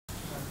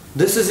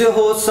This is your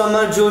host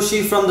Samar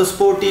Joshi from the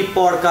Sporty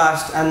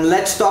podcast, and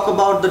let's talk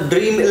about the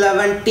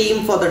Dream11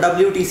 team for the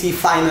WTC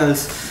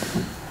Finals.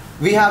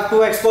 We have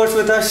two experts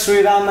with us,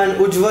 Sriram and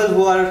Ujjwal,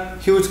 who are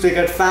huge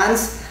cricket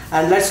fans,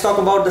 and let's talk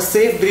about the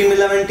safe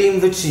Dream11 team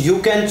which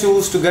you can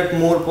choose to get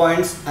more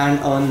points and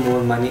earn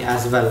more money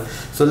as well.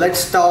 So let's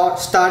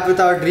start with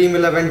our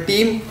Dream11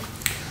 team.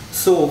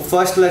 So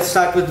first let's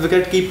start with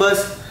wicket keepers.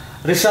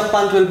 Rishabh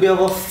Pant will be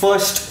our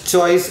first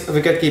choice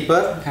wicket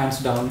keeper. Hands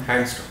down.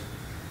 Hands down.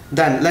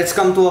 Then let's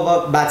come to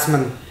our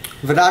batsmen.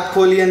 Virat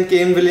Kohli and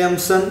Kane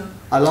Williamson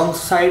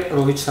alongside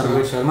Rohit Sharma.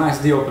 Rohit Sharma as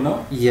the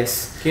opener.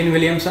 Yes. Kane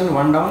Williamson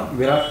 1 down,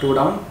 Virat 2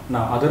 down.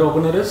 Now other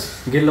opener is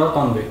Gill or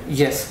Conway.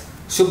 Yes.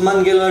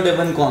 Shubman Gill or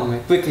Devon Conway.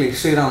 Quickly,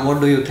 Sriram, what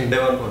do you think?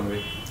 Devon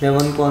Conway.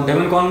 Devon Conway.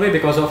 Devon Conway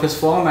because of his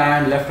form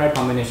and left-right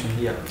combination.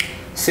 Yeah.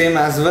 Same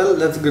as well.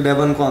 Let's go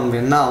Devon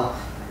Conway. Now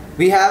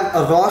we have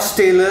Ross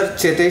Taylor,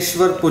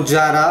 Cheteshwar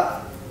Pujara.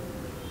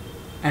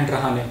 And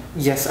Rahane.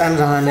 Yes, and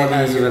Rahane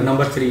as well.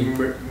 Number 3.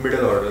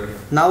 Middle order. Yeah.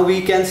 Now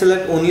we can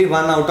select only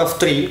one out of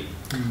 3.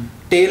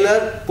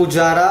 Taylor,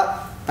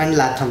 Pujara and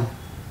Latham.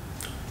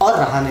 Or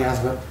Rahane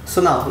as well. So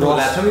now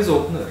Latham is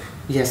opener.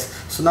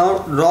 Yes. So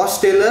now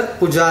Ross Taylor,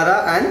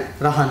 Pujara and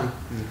Rahane.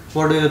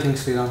 What do you think,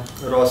 Sriram?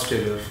 Ross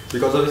Taylor.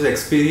 Because of his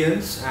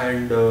experience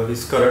and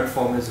his current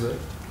form as well.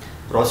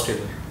 Ross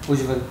Taylor.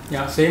 Ujjwal.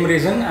 Yeah, same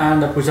reason.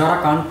 And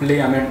Pujara can't play,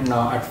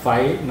 at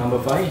 5,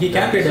 number 5. He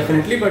can play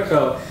definitely,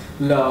 but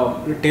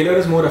Taylor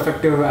is more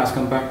effective as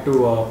compared to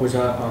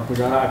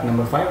Pujara at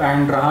number 5.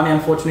 And Rahane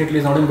unfortunately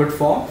is not in good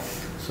form.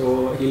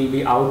 So he'll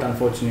be out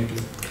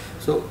unfortunately.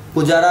 So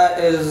Pujara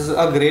is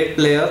a great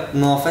player,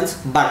 no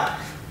offense, but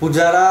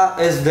Pujara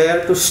is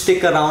there to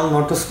stick around,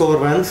 not to score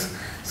runs.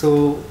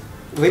 So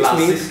which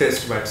classic means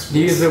test batsman.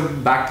 He is the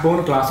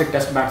backbone classic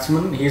test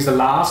batsman. He is the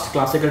last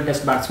classical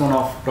test batsman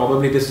of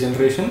probably this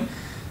generation.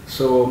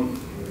 So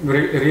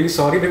really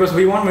sorry, because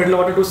we want middle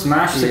order to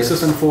smash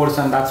sixes and fours,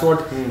 and that's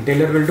what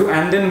Taylor will do.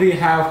 And then we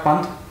have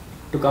Pant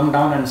to come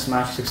down and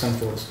smash 6 and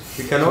 4s.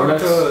 We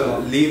cannot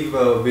leave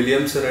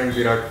Williamson and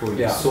Virat Kohli.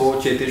 Yeah. So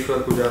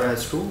Cheteshwar Pujara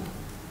has to,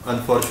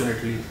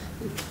 unfortunately.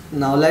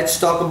 now let's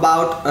talk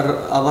about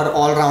our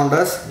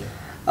all-rounders.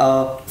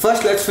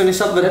 First let's finish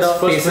up with the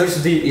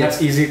faces.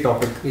 That's easy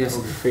topic. Yes.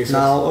 Faces.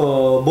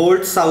 Now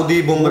Bolt,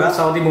 Saudi, Bumrah.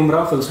 Saudi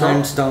Bumrah, full stop.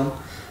 Hands down.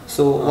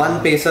 So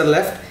one pacer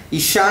left.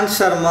 Ishant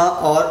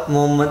Sharma or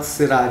Mohammad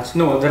Siraj.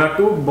 No, there are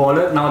two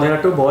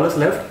bowlers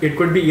left. It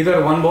could be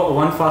either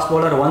one fast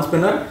bowler, one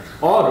spinner,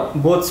 or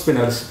both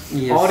spinners.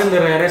 Yes. Or in the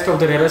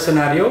rarest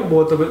scenario,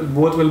 both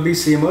will be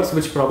seamers,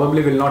 which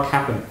probably will not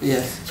happen.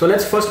 Yes. So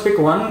let's first pick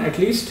one at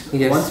least.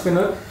 Yes. One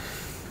spinner.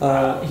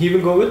 He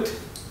will go with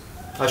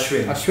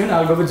Ashwin.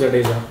 I'll go with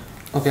Jadeja.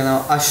 Okay,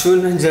 now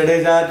Ashwin and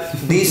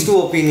Jadeja, these two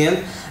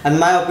opinions, and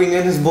my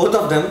opinion is both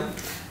of them.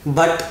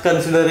 But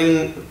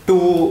considering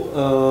two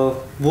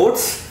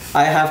votes,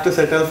 I have to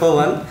settle for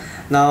one.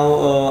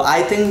 Now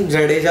I think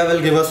Jadeja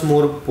will give us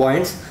more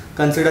points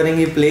considering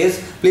he plays.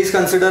 Please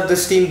consider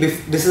this team.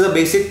 This is a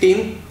basic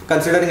team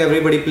considering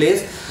everybody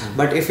plays.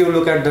 But if you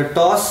look at the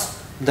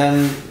toss,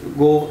 then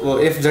go.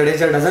 If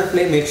Jadeja doesn't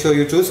play, make sure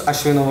you choose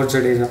Ashwin over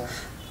Jadeja.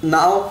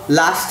 Now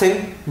last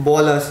thing,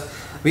 bowlers.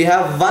 We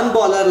have one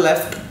bowler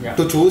left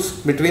to choose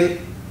between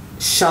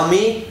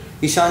Shami,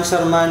 Ishant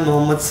Sharma and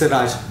Mohammad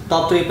Siraj.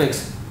 Top 3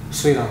 picks.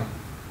 Sriram.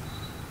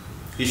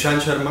 Ishant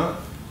Sharma,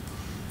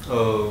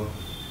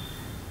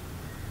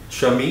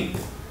 Shami,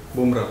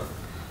 Bumrah.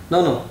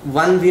 No.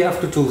 One we have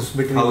to choose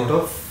between Out them.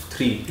 of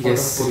 3.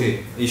 Yes.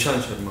 Okay.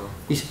 Ishant Sharma.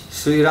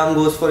 Sriram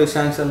goes for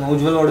Ishant Sharma.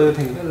 Ujjwal, what do you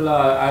think? Well,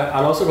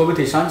 I'll also go with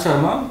Ishant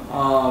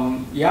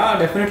Sharma. Yeah,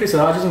 definitely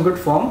Siraj is in good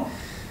form,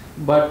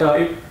 but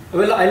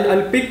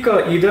I'll pick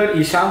either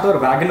Ishant or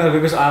Wagner,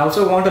 because I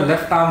also want a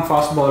left-arm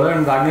fast bowler,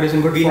 and Wagner is in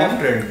good form. We have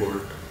Trent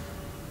Bolt.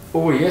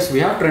 Oh yes, we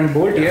have Trent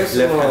Bolt. Yes.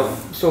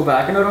 So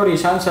Wagner or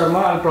Ishant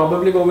Sharma, I'll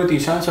probably go with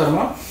Ishant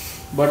Sharma,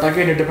 but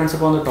again it depends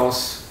upon the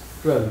toss.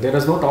 Well, there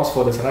is no toss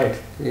for this, right?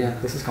 Yeah.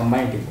 This is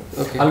combined team.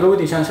 Okay. I'll go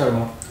with Ishant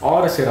Sharma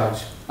or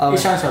Siraj.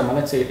 Ishant Sharma.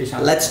 Let's say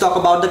Ishant. Let's talk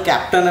about the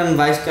captain and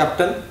vice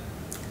captain.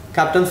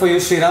 Captain for you,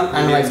 Sriram,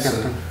 and vice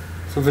captain.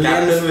 So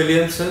Captain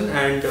Williamson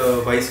and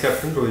vice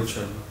captain Rohit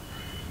Sharma.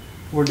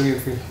 What do you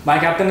feel? My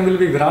captain will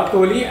be Virat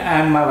Kohli,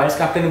 and my vice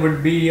captain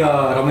would be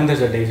Ravindra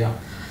Jadeja.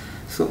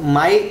 So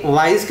my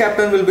vice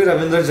captain will be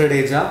Ravindra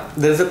Jadeja.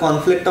 There is a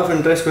conflict of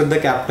interest with the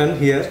captain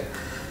here.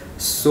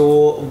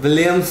 So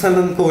Williamson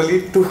and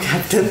Kohli, two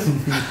captains.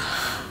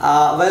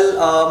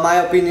 My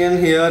opinion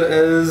here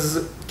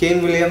is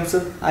Kane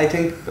Williamson. I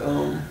think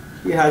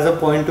he has a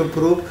point to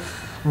prove.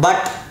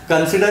 But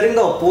considering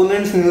the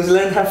opponents New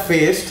Zealand have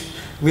faced,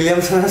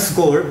 Williamson has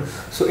scored.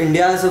 So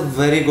India has a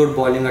very good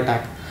bowling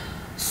attack.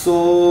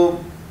 So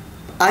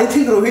I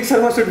think Rohit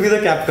Sharma should be the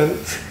captain.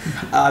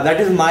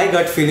 That is my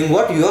gut feeling.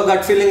 What your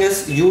gut feeling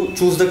is, you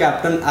choose the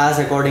captain as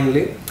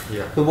accordingly.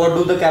 Yeah. So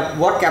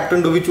what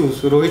captain do we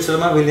choose? Rohit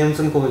Sharma,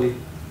 Williamson, Kohli.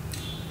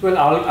 Well,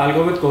 I'll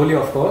go with Kohli,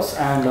 of course,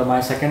 and my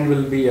second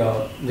will be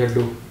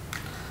Jaddu.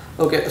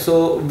 Okay,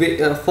 so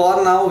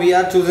for now we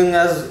are choosing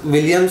as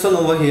Williamson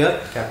over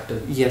here.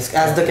 Captain. Yes,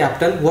 as the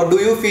captain. What do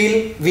you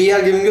feel? We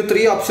are giving you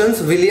three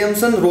options: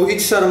 Williamson,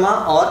 Rohit Sharma,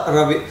 or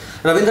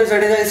Ravindra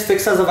Jadeja is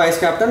fixed as a vice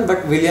captain,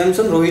 but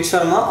Williamson, Rohit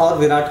Sharma, or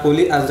Virat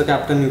Kohli as the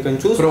captain you can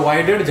choose.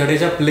 Provided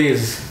Jadeja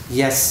plays.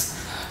 Yes.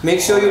 Make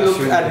sure you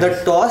look at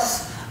the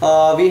toss.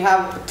 We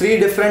have 3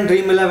 different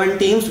Dream11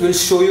 teams. We'll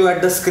show you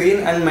at the screen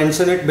and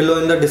mention it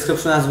below in the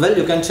description as well.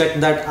 You can check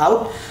that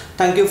out.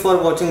 Thank you for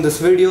watching this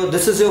video.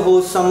 This is your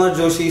host Samar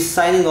Joshi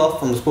signing off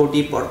from the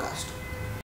Sporty podcast.